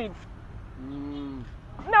 14.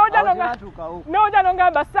 No,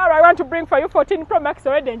 Janongamba, Sarah, I want to bring for you 14 Pro Max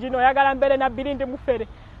already. You know, yagala mbele na bilindi mufere.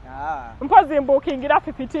 Mpozi mbukingira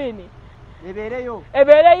 15.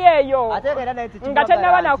 Ebereyo.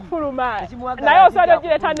 Ngatenna bana kufuluma. Naye osolo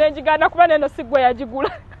gireta nenjigana kuba neno sigwe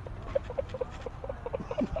yagigula.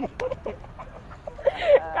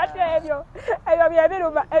 Kati ebyo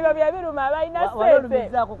byabiruma abalina sente.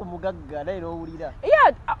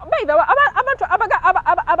 Yeah, by the way, abantu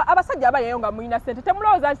abasajja abayeyo nga mulina sente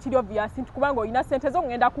temulowooza nti kiri obvious nti kubanga olina sente zo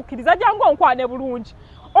ngenda kukkiriza jangu onkwane bulungi.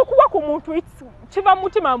 Okuwa ku muntu kiva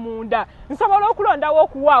mutima munda. Nsobola okulondawo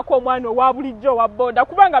okuwaako omwana owa bulijjo owa boda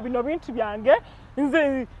kubanga bino bintu byange.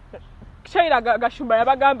 Nze Shaira Gashumba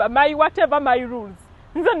yabagamba, my whatever my rules.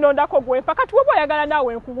 Nze nnondako gwempa kati woba oyagala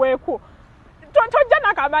naawe nkuweeko. Tojja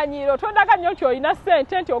nakamanyiro tondaga nnyo nti olina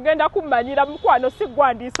ssente nti ogenda kummanyira mukwano si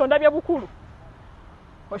gwandiisa ondabye bukulu.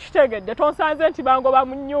 Oshitegedde tonsanze nti bangoba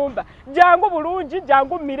mu nnyumba. Jangu bulungi,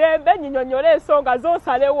 jangu mirembe, nyinyonyole ensonga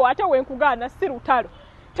zonsalewo ate wenkugaana si lutalo.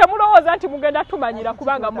 Temulowooza nti mugenda tumanyira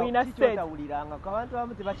kubanga mulina ssente.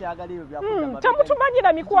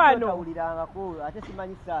 Temutumanyira mikwano.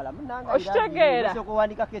 Oshitegera.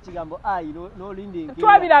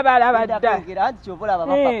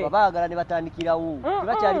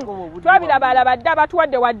 Twabirabala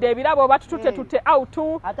batuwadde wadde ebirabo batutute out.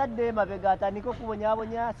 Atadde emabega atandika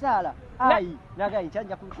okubonyabonya Sala. Nagayi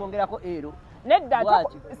kyanja kukongerako ero. Nedda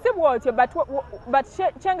si bwotyo but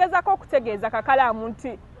kyengezako okutegeeza Kakalaamu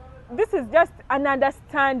nti this is just an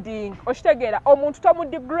understanding. Oshitegera omuntu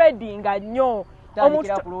tomudegrading nnyo.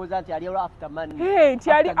 Omuntu kulooza nti ali after money.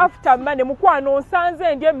 Nti ali after money. Mukwano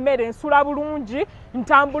nsanze ndye emmere nsula bulungi,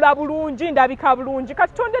 ntambula bulungi, ndabika bulungi.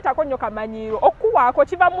 Kati tondetako nnyo kamanyiro. Okuwaako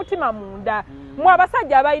kiva mutima munda. Mwe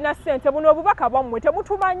abasajja abalina ssente buno obubaka bwammwe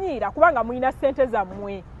temutumanyira kubanga mulina ssente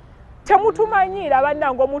zammwe. Temutumanyira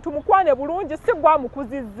bannange omuntu mukwane bulungi si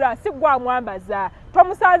gwamukuzizza si gwamwambaza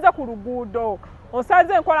tomusanze ku luguudo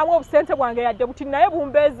osanze nkolamu obusente bwange yadde buti naye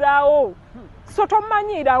bumbeezaawo so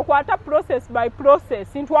tomanyira nkwata process by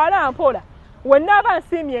process ntwala mpola wennaaba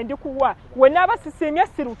nsiimye ndikuwa wennaaba sisiimye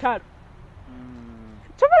si lutalo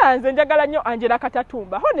kyobola nze njagala nnyo Angela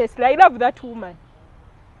Katatumba. Honestly, I love that woman.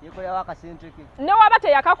 Ne waba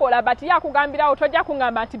teyakakola but yakugambirawo tojja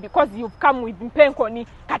kungamba nti because you've come with mpenkoni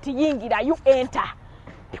kati yingira you enter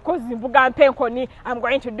because mvuga mpenkoni I'm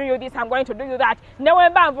going to do you this, I'm going to do you that.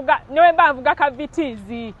 Newemba mvuga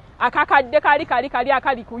kavitizi akakadde kali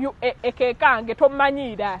akali ku ekekange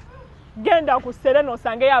tomanyira genda ku Sereno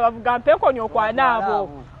sange yabavuga mpenkoni okwanaabo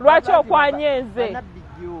lwaki okwanyenze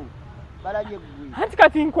anti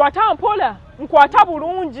kati nkwata mpola nkwata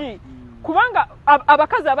bulungi kubanga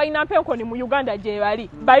abakazi abalina mpenkoni mu Uganda gye bali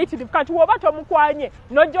bayitirivu kati woba tomukwanye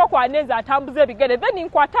nojja okwanenza atambuze ebigere then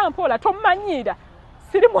nkwata mpola tomanyira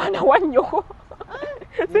siri mwana wa nnyoko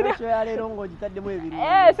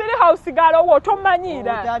siri house galo wo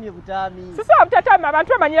tomanyira. Sisa butatama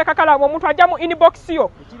abantu bamanyira Kakalaamu omuntu ajja mu inbox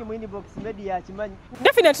yo. Ekiri mu inbox media akimanyi.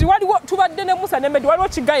 Definitely waliwo tubadde ne Musa ne Medi waliwo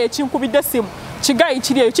kigayi ekinkubidde simu. Kigayi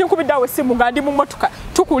kiri eyo kinkubiddawo simu nga ndi mu motoka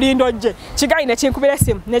tukulinda ojje. Kigayi ne kinkubira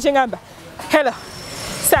simu ne kingamba. Hello.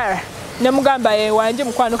 Sarah. Ne mugamba wanje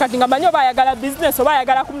mukwano kati nga manyo bayagala business oba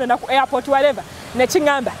bayagala kumuna ku airport whatever. Ne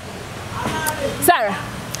kingamba. Sarah.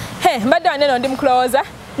 Mbadde waneno ndi mcloser.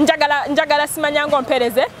 Njagala simanya ngo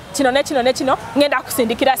mpereze kino ne kino ngenda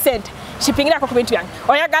kusindikira sente shipingira ko kubintu yange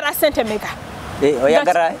oyagala sente meka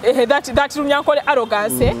oyagala that runyankole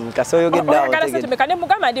arrogance kasoyogedde oyagala sente meka ne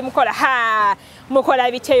mugamba ndi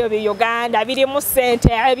mukola biteyo bi Uganda biri mu sente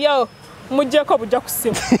ebyo mujjeko bujja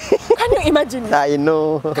kusimu. Can you imagine? I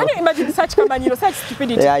know. Can you imagine such kamanyiro, such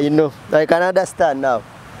stupidity? Yeah, I know. I can understand now.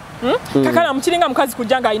 Kakalaamu kiringa mukazi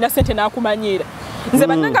kujanga alina sente n'akumanyira. Nze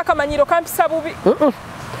bannanga akamanyiro kampisa bubi.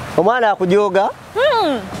 Omwana akujoga.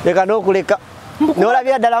 Leka n'okuleka.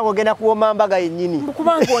 N'olabira ddala ng'ogenda kuwoma mbaga yennyini.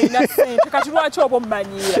 Kubanga olina sente kati lwaki oba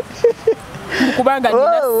ommanyira? Kubanga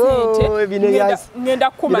nina sente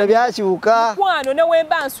ngenda kukumanya. Bino byakyuka. Mukwano ne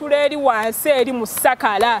wemba nsula eri wansi eri mu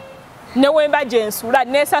Sakala. Ne wemba gyensula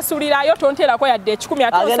nesasulirayo tonterako yadde 10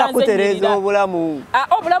 ate agenda kutereza obulamu.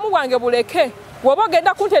 Obulamu bwange buleke. Woba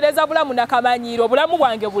ogenda kuntereza bulamu nakamanyiro obulamu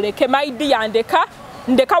bwange buleke. Maidi yandeka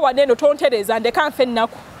ndeka waneno tontereza ndeka nfe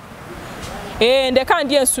nnaku. Ndeka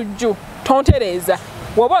ndi ensujju tontereza.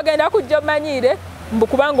 Woba ogenda kujja manyire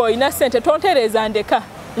mbukubanga olina sente tontereza ndeka.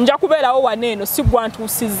 Nja kubeerawo waneno si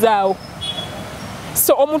gwantuusizaawo.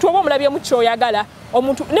 So omuntu oba omulabye mu kyoyagala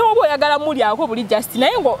omuntu ne oba oyagala muli ako buli just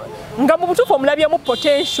naye nga mu butuufu omulabye mu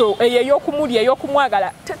potential ey'okumuli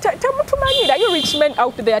ey'okumwagala temutumanyira. You rich men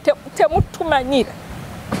out there temutumanyira.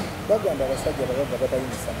 Baganda abasajja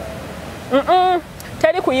batayimisa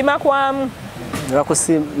teri kuyima kwamu.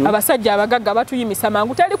 Abasajja abagagga batuyimisa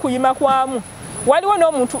mangu teri kuyima kwamu. Waliwo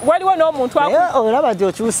n'omuntu olaba nti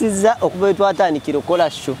okyusizza okuva we twatandikira okukola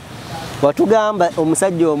sho watugamba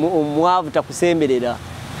omusajja omwavu takusemberera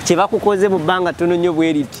kye bakukoze mu bbanga ttono nnyo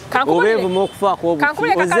bweriti obeevumu okufaako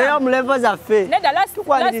obufi ozeeyo mu levo zaffe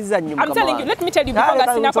tukwaniriza nnyo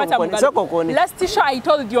last show I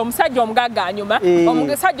told you omusajja omugagga anyuma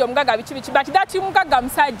omusajja omugagga biki but that mugagga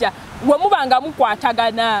musajja we mubanga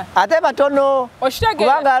mukwatagana ate batono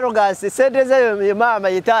kubanga arrogance sente zeyo ye maama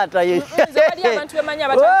ye taata ye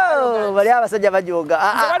bali abasajja bajoga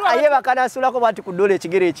aye bakanasulako bati ku ddole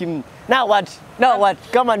ekigere ekimu now what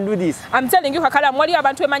come and do this. I'm telling you Kakalaamu wali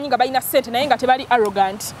abantu emanyi nga balina sente naye nga tebali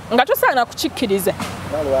arrogant nga tosaana kukikkiriza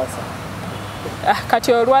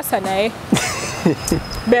kati olwasa naye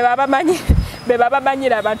beba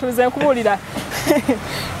bamanyira abantu nze nkubulira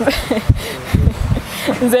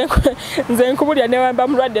nze nkubulira newamba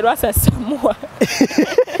mulwadde lwasa Samuwa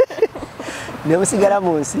nemusigala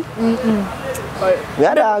mu nsi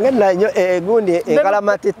Yada ngena nyo gundi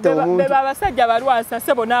enkalamati omuntu. Beba abasajja balwasa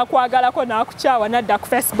sebo nakwagalako nakukyawa nadda ku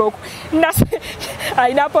Facebook.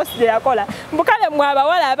 Alina post yakola. Mbukale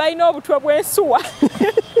mwabawala abalina obutwe bw'ensuwa.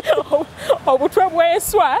 Obutwe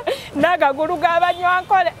bw'enswa n'agagulu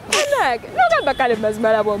g'abanywankole. Nogamba kale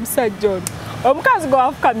mazima labo omusajja ono. Omukazi gwe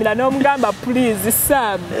wafukamira n'omugamba please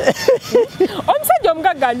Sam. Omusajja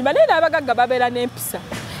omugagga anyuma naye n'abagagga babeera n'empisa.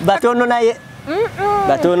 Batono naye.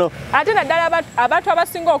 Batono. Ate naddala abantu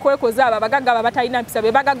abasinga okwekoza abo abagagga babatalina mpisa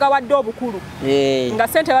be bagagga wadde obukulu. Nga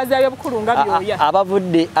sente bazaayo obukulu nga byoya.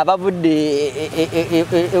 Abavudde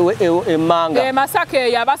emmanga. Masaka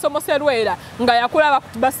eyo abasomoserwera nga yakula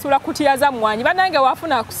basula kutiya za mmwanyi banange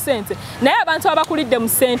wafuna ku sente. Naye abantu abakulidde mu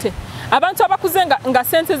sente. Abantu abakuze nga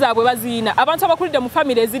sente zaabwe baziina. Abantu abakulidde mu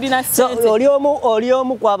family ezirina sente. So oli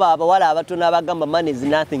omu kwaba abawala abatono abagamba money is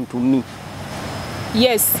nothing to me.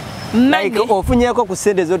 Yes. Like ofunyeko ku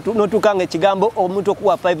sente zo notukanga ekigambo omuntu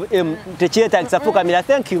okuwa 5M tekyetagisa fukamira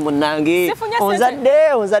thank you munange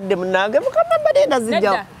onzadde munange mukama bade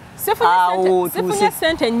nazijja sifunye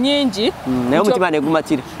sente nyingi naye omutima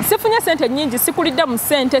negumatira sifunye sente nyingi sikulidde mu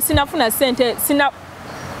sente sinafuna sente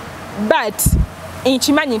but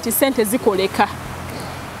nkimanyi nti sente zikoleka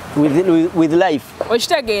with life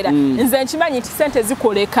okitegeera nze nkimanyi nti sente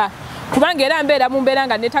zikoleka kubanga era mbeera mu mbeera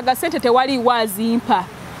nga netaga sente tewali wazimpa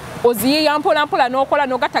oziyiya mpola n'okola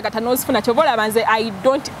n'ogatagata n'ozifuna kyobola banze I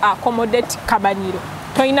don't accommodate kamanyiro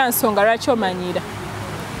toyina nsonga lwaki omanyira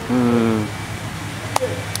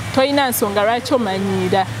toyina nsonga lwaki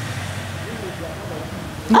omanyira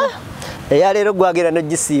eya leero gwagera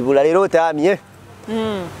n'ogisiibula leero otaamye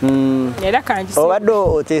era kanjisiibula obadde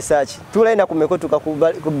oteesa ki tulaina ku mekotuka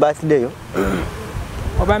ku birthday yo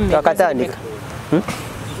kakatandika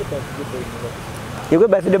yegwe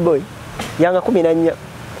birthday boy yanga 14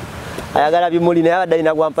 ayagala bimuli naye abadde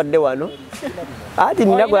alina gwampadde wano ati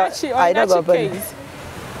nina alina gwampadde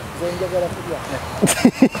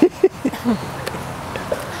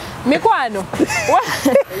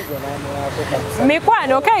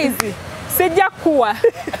mikwano keizi sijja kuwa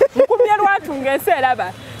nkumye lwatu ng'ensi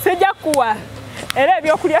eraba sijja kuwa era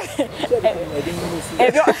ebyokulya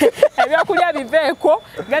biveeko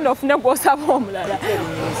genda ofune gw'osaba omulala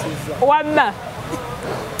wamma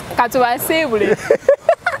katubasiibule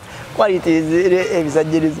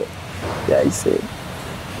ebisajjirizo yaise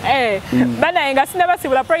banaye nga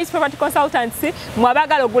sinabasibula Price Property Consultancy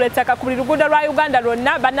mwabagala ogula ettaka ku buli luguudo lwa Uganda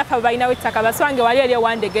lwonna bannaffe balinawo ettaka baswange wali eri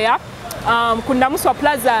ewandegeya ku Namuswa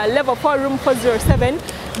Plaza level 4 room 407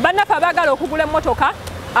 bannaffe abagala okugula emmotoka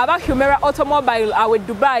aba Humera Automobile awe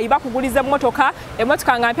Dubai bakuguliza emmotoka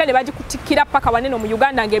nga mpya ne bagikutikira paka wanene mu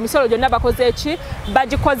Uganda ng'emisolo gyonna bakoze eki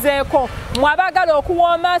bagikozeeko mwabagala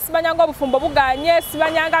okuwooma sibanyanga obufumbo buganye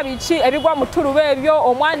sibanyanga biki ebigwa mu ttulubu ebyo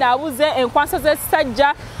omwana abuze enkwanso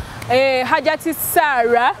z'essajja Hajati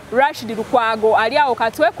Sarah Rashid Lukwago ali awo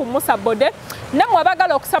katwe ku Musa Bode namwe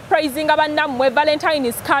abagala okusurprisinga bannammwe Valentine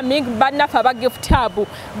is coming bannaffe aba gift hub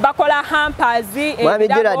bakola hampers Mwami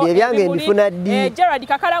Gerard ebyange ndifuna ddi Gerard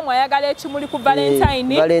Kakalamu ayagala ekimuli ku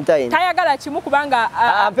Valentine tayagala kimu kubanga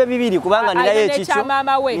ampe bibiri kubanga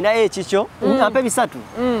ninayo ekikyo ampe bisatu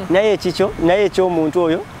naye ekikyo naye eky'omuntu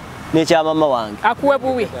oyo n'ekya mama wange akuwe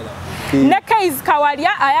buwi ne Kaiz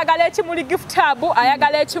Kawalya ayagala ekimuli gift hub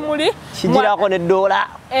ayagala ekimuli kijirako ne dola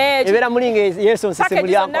ebera mulinga yeso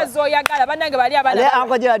nsisimuli yanko nazo oyagala banange bali abana ale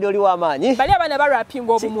anko Gerard oli w'amaanyi bali abana ba wrapping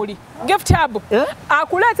obumuli gift hub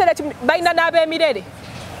akuleetera balina n'abeemirere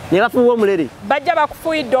ne bafuwa omulere bajja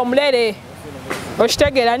bakufuuyidde omulere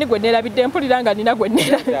okitegeera ni gwe neerabidde mpulira nga nina gwe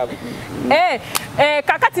neerabidde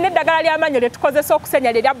kakati n'eddagala ly'amannyo lye tukozesa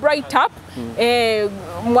okusenya lye lya bright up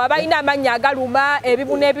mwabalina amannyo agaluma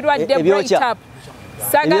ebibu n'ebirwadde bright up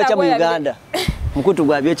sagala mu Uganda mukutu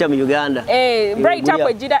gwa byokya mu Uganda bright up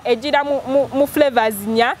egira mu flavors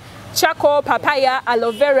nya chako papaya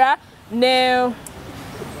aloe vera ne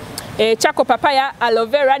chako papaya aloe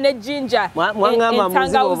vera ne ginger mwangamba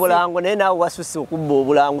muzibu obulango naye naawe wasusse okubba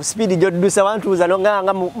obulango speed gyoddusa wantuuza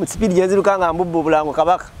nonganga mu speed gyenzirukanga mbubba obulango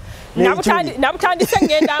kabaka nabutandise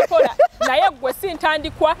ngenda nkola naye gwe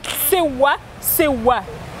sintandikwa siwa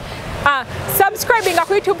subscribing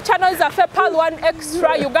ku YouTube channel zaffe Pal 1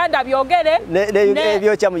 Extra Uganda byogere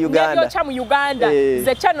n'ebyokya mu Uganda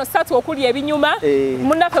ze channel satu okuli ebinyuma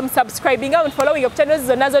munaffe mu subscribing and following up channels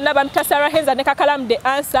zonna bamtasara Henza ne Kakalamu the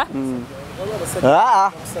answer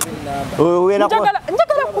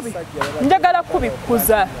njagala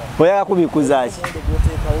kubikuza oyagala kubikuza ki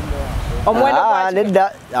omwendo gwa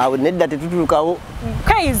nedda tetutulukawo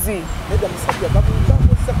Kaizi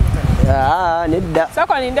nedda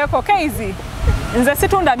sako nindeko Kaizi nze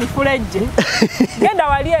situndda mifulejje genda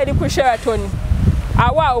wali eri ku Sheraton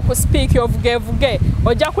awaawo ku speak ovugevuge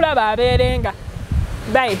ojja kulaba abeerenga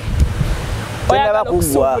oyagala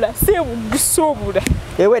okusuubula si gusuubula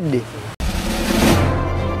ewedde